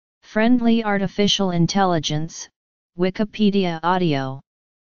Friendly artificial intelligence, Wikipedia audio.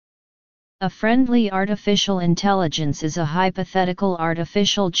 A friendly artificial intelligence is a hypothetical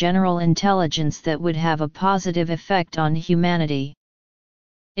artificial general intelligence that would have a positive effect on humanity.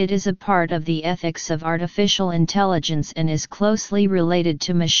 It is a part of the ethics of artificial intelligence and is closely related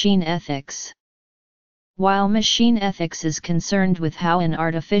to machine ethics. While machine ethics is concerned with how an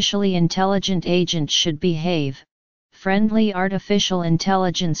artificially intelligent agent should behave, friendly artificial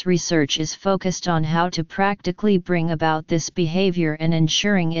intelligence research is focused on how to practically bring about this behavior and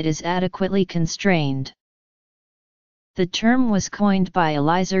ensuring it is adequately constrained. The term was coined by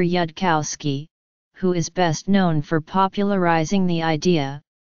Eliezer Yudkowsky, who is best known for popularizing the idea,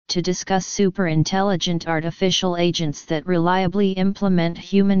 to discuss super-intelligent artificial agents that reliably implement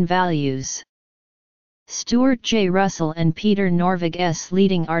human values. Stuart J. Russell and Peter Norvig's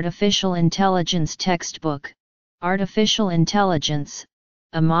leading artificial intelligence textbook, Artificial Intelligence,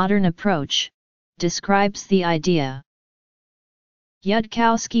 A Modern Approach, describes the idea.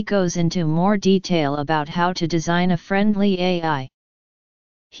 Yudkowsky goes into more detail about how to design a friendly AI.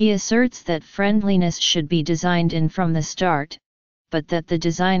 He asserts that friendliness should be designed in from the start, but that the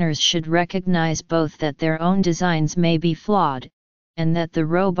designers should recognize both that their own designs may be flawed, and that the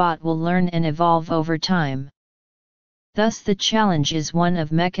robot will learn and evolve over time. Thus the challenge is one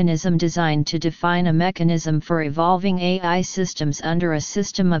of mechanism design to define a mechanism for evolving AI systems under a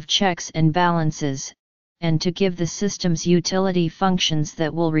system of checks and balances, and to give the systems utility functions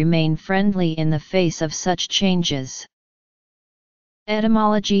that will remain friendly in the face of such changes.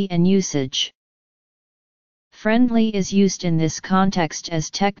 Etymology and usage. Friendly is used in this context as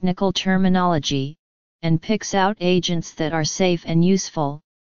technical terminology, and picks out agents that are safe and useful,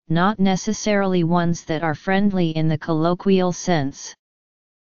 not necessarily ones that are friendly in the colloquial sense.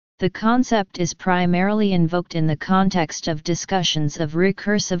 The concept is primarily invoked in the context of discussions of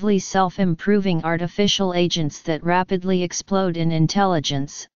recursively self-improving artificial agents that rapidly explode in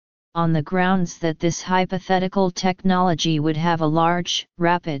intelligence, on the grounds that this hypothetical technology would have a large,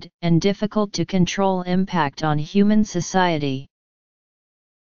 rapid, and difficult-to-control impact on human society.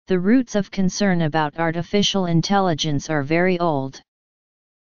 The roots of concern about artificial intelligence are very old.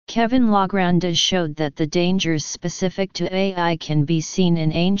 Kevin Lagrange showed that the dangers specific to AI can be seen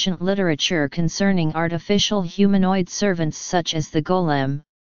in ancient literature concerning artificial humanoid servants such as the Golem,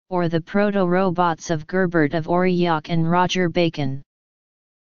 or the proto-robots of Gerbert of Aurillac and Roger Bacon.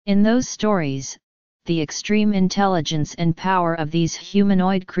 In those stories, the extreme intelligence and power of these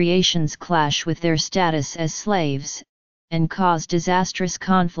humanoid creations clash with their status as slaves, and cause disastrous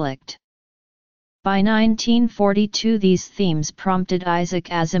conflict. By 1942 these themes prompted Isaac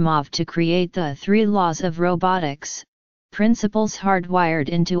Asimov to create the 3 laws of robotics, principles hardwired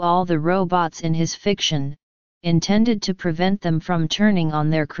into all the robots in his fiction, intended to prevent them from turning on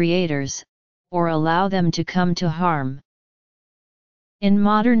their creators, or allow them to come to harm. In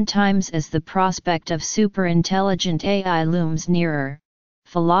modern times, as the prospect of superintelligent AI looms nearer,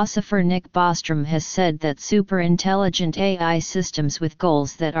 philosopher Nick Bostrom has said that superintelligent AI systems with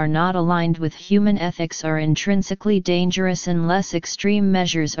goals that are not aligned with human ethics are intrinsically dangerous unless extreme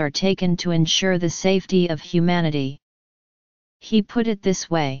measures are taken to ensure the safety of humanity. He put it this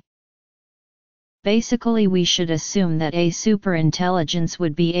way: basically, we should assume that a superintelligence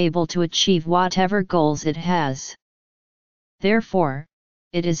would be able to achieve whatever goals it has. Therefore,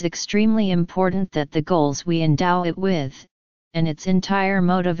 it is extremely important that the goals we endow it with, and its entire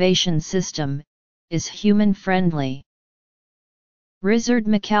motivation system, is human-friendly. Ryszard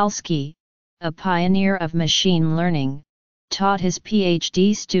Michalski, a pioneer of machine learning, taught his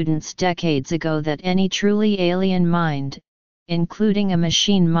PhD students decades ago that any truly alien mind, including a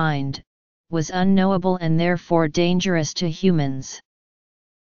machine mind, was unknowable and therefore dangerous to humans.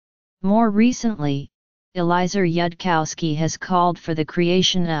 More recently, Eliezer Yudkowsky has called for the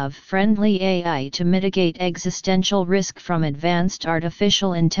creation of friendly AI to mitigate existential risk from advanced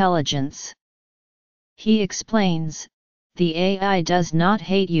artificial intelligence. He explains, "The AI does not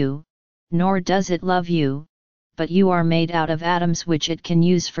hate you, nor does it love you, but you are made out of atoms which it can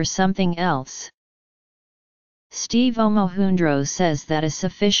use for something else." Steve Omohundro says that a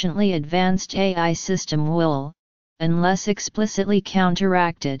sufficiently advanced AI system will, unless explicitly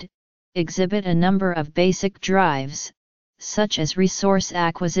counteracted, exhibit a number of basic drives, such as resource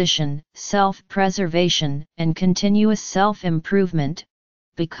acquisition, self-preservation, and continuous self-improvement,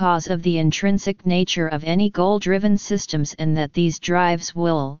 because of the intrinsic nature of any goal-driven systems, and that these drives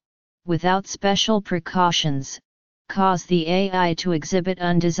will, without special precautions, cause the AI to exhibit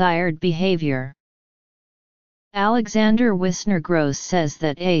undesired behavior. Alexander Wisner-Gross says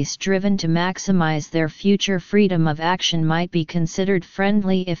that ACE driven to maximize their future freedom of action might be considered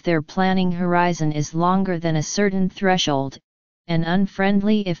friendly if their planning horizon is longer than a certain threshold, and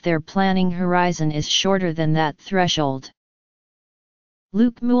unfriendly if their planning horizon is shorter than that threshold.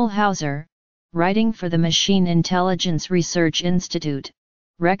 Luke Muehlhauser, writing for the Machine Intelligence Research Institute,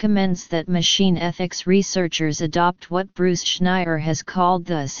 recommends that machine ethics researchers adopt what Bruce Schneier has called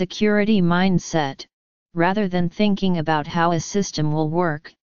the security mindset. Rather than thinking about how a system will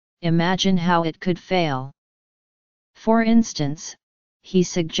work, imagine how it could fail. For instance, he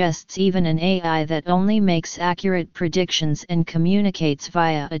suggests even an AI that only makes accurate predictions and communicates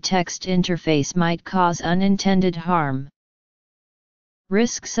via a text interface might cause unintended harm.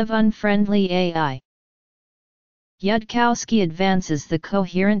 Risks of unfriendly AI. Yudkowsky advances the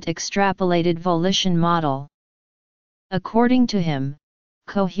coherent extrapolated volition model. According to him,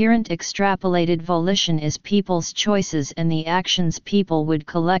 coherent extrapolated volition is people's choices and the actions people would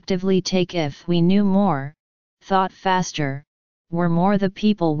collectively take if we knew more, thought faster, were more the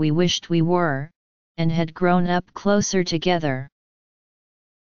people we wished we were, and had grown up closer together.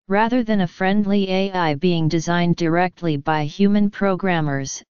 Rather than a friendly AI being designed directly by human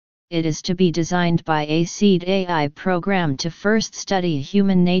programmers, it is to be designed by a seed AI program to first study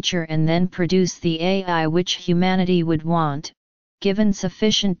human nature and then produce the AI which humanity would want, given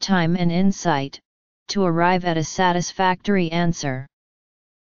sufficient time and insight, to arrive at a satisfactory answer.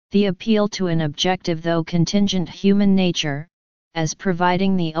 The appeal to an objective though contingent human nature, as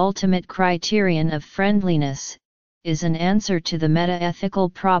providing the ultimate criterion of friendliness, is an answer to the meta-ethical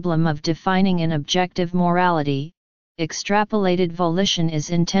problem of defining an objective morality. Extrapolated volition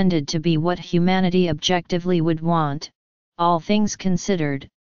is intended to be what humanity objectively would want, all things considered,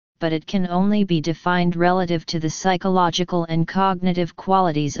 but it can only be defined relative to the psychological and cognitive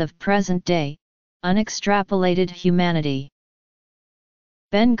qualities of present-day, unextrapolated humanity.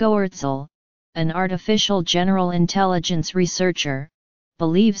 Ben Goertzel, an artificial general intelligence researcher,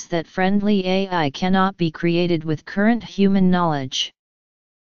 believes that friendly AI cannot be created with current human knowledge.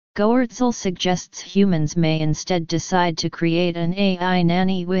 Goertzel suggests humans may instead decide to create an AI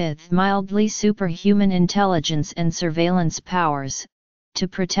nanny with mildly superhuman intelligence and surveillance powers, to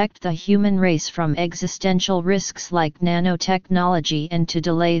protect the human race from existential risks like nanotechnology and to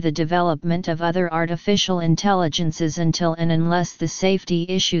delay the development of other artificial intelligences until and unless the safety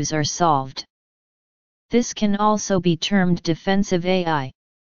issues are solved. This can also be termed defensive AI.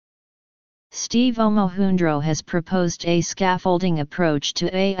 Steve Omohundro has proposed a scaffolding approach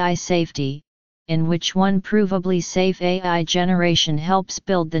to AI safety, in which one provably safe AI generation helps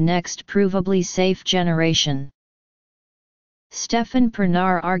build the next provably safe generation. Stefan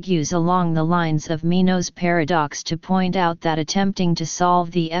Pernar argues along the lines of Meno's paradox to point out that attempting to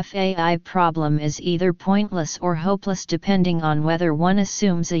solve the FAI problem is either pointless or hopeless depending on whether one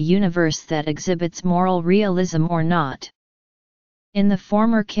assumes a universe that exhibits moral realism or not. In the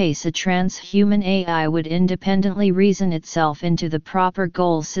former case, a transhuman AI would independently reason itself into the proper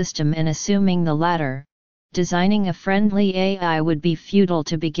goal system, and assuming the latter, designing a friendly AI would be futile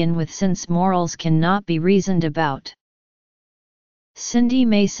to begin with since morals cannot be reasoned about. Cindy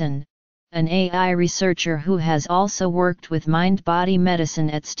Mason, an AI researcher who has also worked with mind-body medicine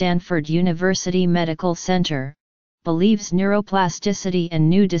at Stanford University Medical Center, believes neuroplasticity and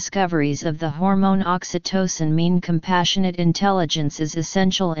new discoveries of the hormone oxytocin mean compassionate intelligence is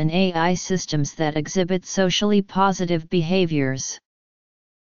essential in AI systems that exhibit socially positive behaviors.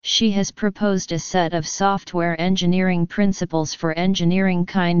 She has proposed a set of software engineering principles for engineering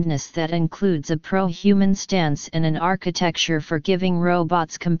kindness that includes a pro-human stance and an architecture for giving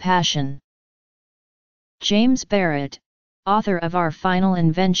robots compassion. James Barrett, author of Our Final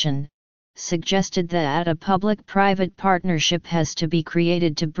Invention, suggested that a public-private partnership has to be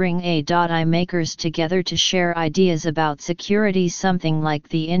created to bring AI makers together to share ideas about security, something like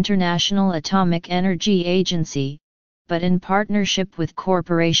the International Atomic Energy Agency, but in partnership with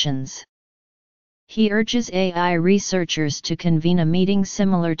corporations. He urges AI researchers to convene a meeting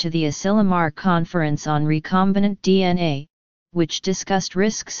similar to the Asilomar Conference on Recombinant DNA, which discussed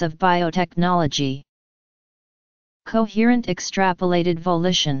risks of biotechnology. Coherent extrapolated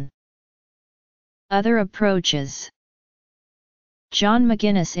volition. Other approaches. John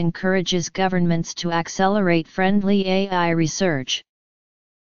McGinnis encourages governments to accelerate friendly AI research.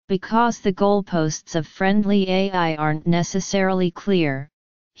 Because the goalposts of friendly AI aren't necessarily clear,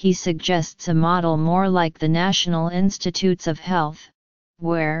 he suggests a model more like the National Institutes of Health,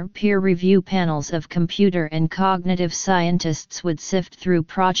 where peer review panels of computer and cognitive scientists would sift through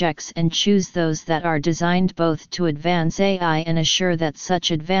projects and choose those that are designed both to advance AI and assure that such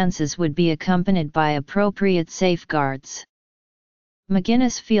advances would be accompanied by appropriate safeguards.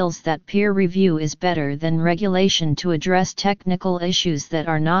 McGuinness feels that peer review is better than regulation to address technical issues that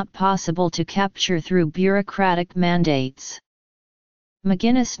are not possible to capture through bureaucratic mandates.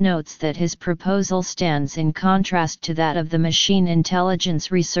 McGuinness notes that his proposal stands in contrast to that of the Machine Intelligence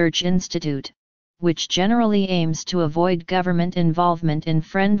Research Institute, which generally aims to avoid government involvement in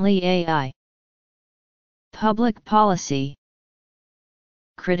friendly AI. Public policy.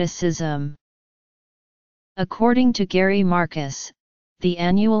 Criticism. According to Gary Marcus, the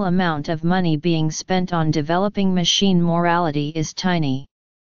annual amount of money being spent on developing machine morality is tiny.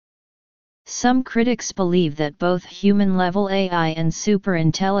 Some critics believe that both human-level AI and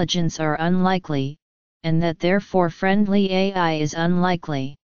superintelligence are unlikely, and that therefore friendly AI is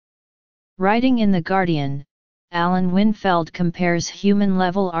unlikely. Writing in The Guardian, Alan Winfeld compares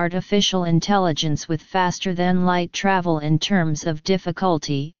human-level artificial intelligence with faster-than-light travel in terms of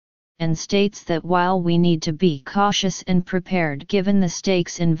difficulty, and states that while we need to be cautious and prepared given the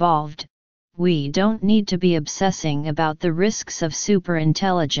stakes involved, we don't need to be obsessing about the risks of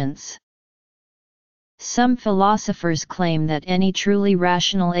superintelligence. Some philosophers claim that any truly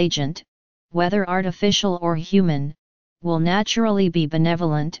rational agent, whether artificial or human, will naturally be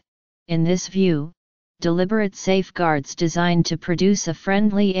benevolent. In this view, deliberate safeguards designed to produce a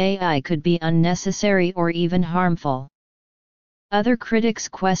friendly AI could be unnecessary or even harmful. Other critics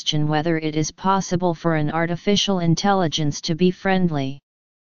question whether it is possible for an artificial intelligence to be friendly.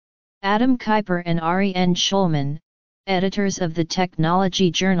 Adam Kuiper and Ari N. Schulman, editors of the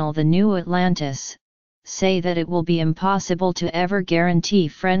technology journal The New Atlantis, say that it will be impossible to ever guarantee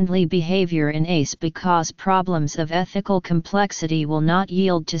friendly behavior in ACE because problems of ethical complexity will not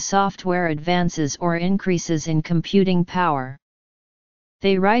yield to software advances or increases in computing power.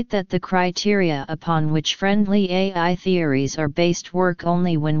 They write that the criteria upon which friendly AI theories are based work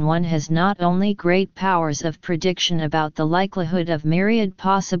only when one has not only great powers of prediction about the likelihood of myriad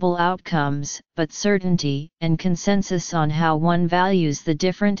possible outcomes, but certainty and consensus on how one values the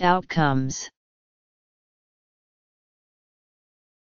different outcomes.